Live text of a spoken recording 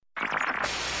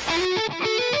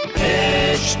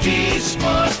HD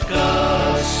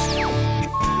Smartcast.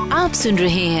 आप सुन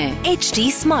रहे हैं HD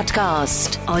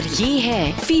Smartcast और ये है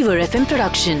Fever FM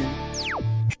production.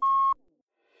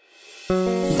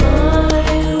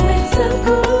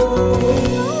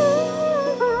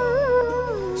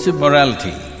 See,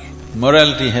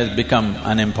 morality has become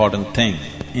an important thing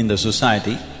in the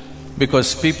society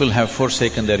because people have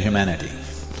forsaken their humanity.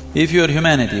 If your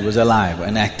humanity was alive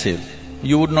and active,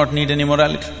 you would not need any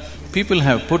morality. People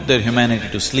have put their humanity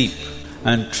to sleep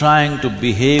and trying to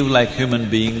behave like human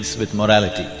beings with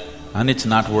morality, and it's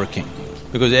not working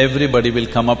because everybody will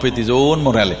come up with his own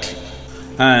morality.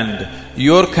 And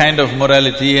your kind of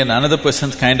morality and another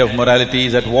person's kind of morality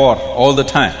is at war all the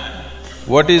time.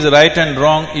 What is right and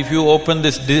wrong, if you open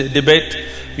this debate,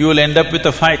 you will end up with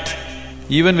a fight,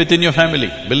 even within your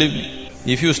family, believe me.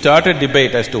 If you start a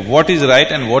debate as to what is right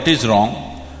and what is wrong,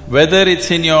 whether it's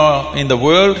in the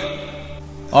world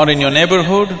or in your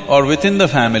neighborhood or within the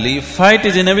family, fight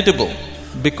is inevitable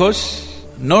because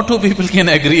no two people can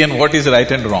agree on what is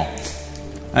right and wrong.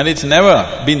 And it's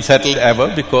never been settled ever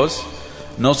because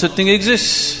no such thing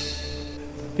exists.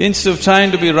 Instead of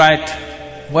trying to be right,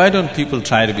 why don't people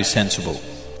try to be sensible?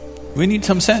 We need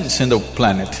some sense in the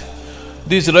planet.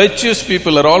 These righteous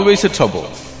people are always a trouble.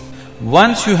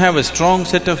 Once you have a strong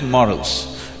set of morals,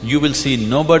 you will see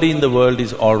nobody in the world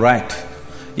is all right.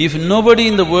 If nobody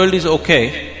in the world is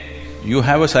okay, you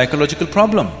have a psychological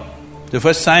problem. The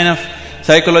first sign of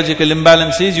psychological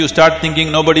imbalance is you start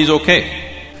thinking nobody is okay.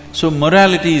 So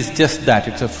morality is just that,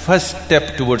 it's a first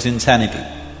step towards insanity.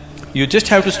 You just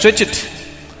have to stretch it.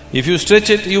 If you stretch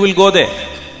it, you will go there.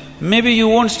 Maybe you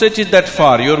won't stretch it that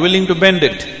far, you're willing to bend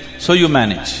it, so you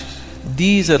manage.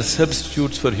 These are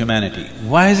substitutes for humanity.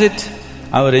 Why is it?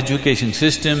 Our education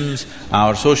systems,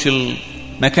 our social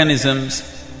mechanisms,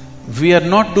 we are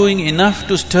not doing enough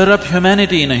to stir up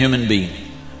humanity in a human being.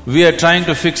 We are trying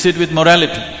to fix it with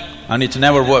morality, and it's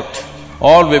never worked.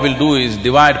 All we will do is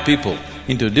divide people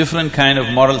into different kind of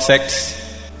moral sects,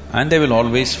 and they will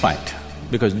always fight,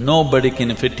 because nobody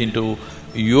can fit into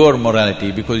your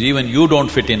morality, because even you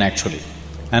don't fit in actually,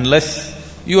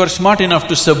 unless you are smart enough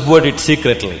to subvert it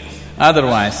secretly.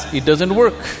 Otherwise, it doesn't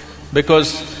work,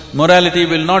 because morality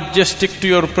will not just stick to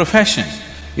your profession,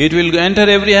 it will enter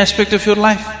every aspect of your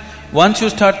life. Once you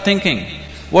start thinking,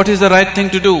 what is the right thing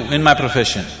to do in my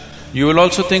profession, you will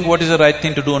also think what is the right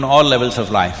thing to do on all levels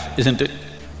of life, isn't it?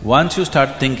 Once you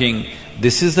start thinking,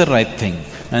 this is the right thing,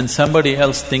 and somebody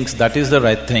else thinks that is the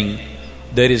right thing,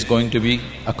 there is going to be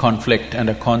a conflict and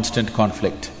a constant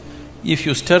conflict. If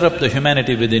you stir up the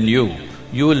humanity within you,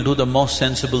 you will do the most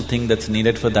sensible thing that's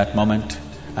needed for that moment,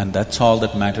 and that's all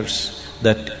that matters,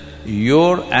 that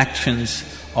your actions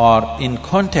are in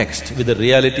context with the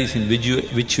realities in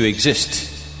which you exist.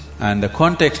 And the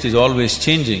context is always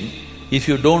changing. If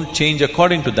you don't change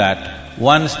according to that,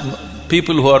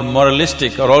 people who are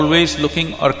moralistic are always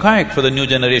looking archaic for the new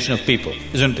generation of people,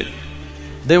 isn't it?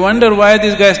 They wonder why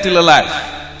this guy is still alive.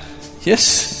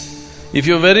 Yes, if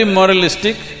you're very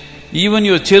moralistic, even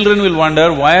your children will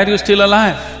wonder, why are you still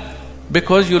alive?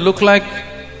 Because you look like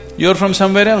you're from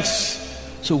somewhere else.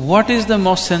 So what is the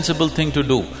most sensible thing to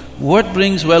do? What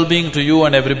brings well-being to you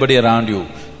and everybody around you?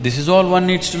 This is all one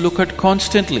needs to look at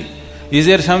constantly. Is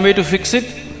there some way to fix it?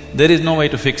 There is no way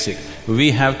to fix it. We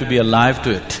have to be alive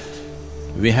to it.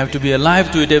 We have to be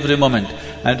alive to it every moment.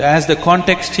 And as the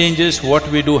context changes, what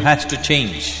we do has to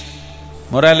change.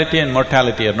 Morality and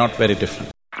mortality are not very different.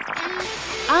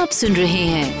 आप सुन रहे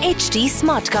हैं HD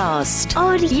Smartcast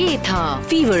और ये था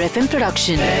Fever FM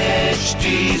production.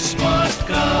 HD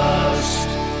Smartcast.